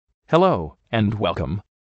Hello, and welcome.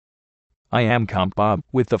 I am CompBob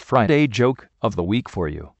with the Friday joke of the week for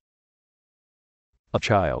you. A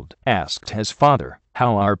child asked his father,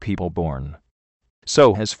 "How are people born?"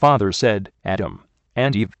 So his father said, "Adam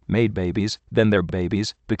and Eve made babies, then their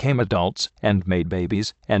babies became adults and made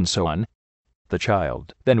babies, and so on." The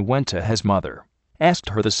child then went to his mother,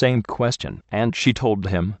 asked her the same question, and she told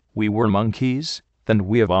him, "We were monkeys, then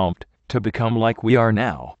we evolved to become like we are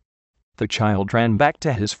now." The child ran back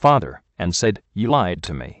to his father and said, "You lied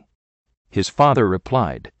to me." His father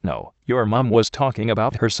replied, "No, your mom was talking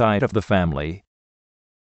about her side of the family."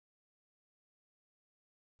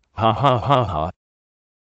 Ha ha ha ha.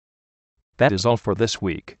 That is all for this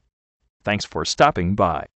week. Thanks for stopping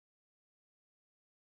by.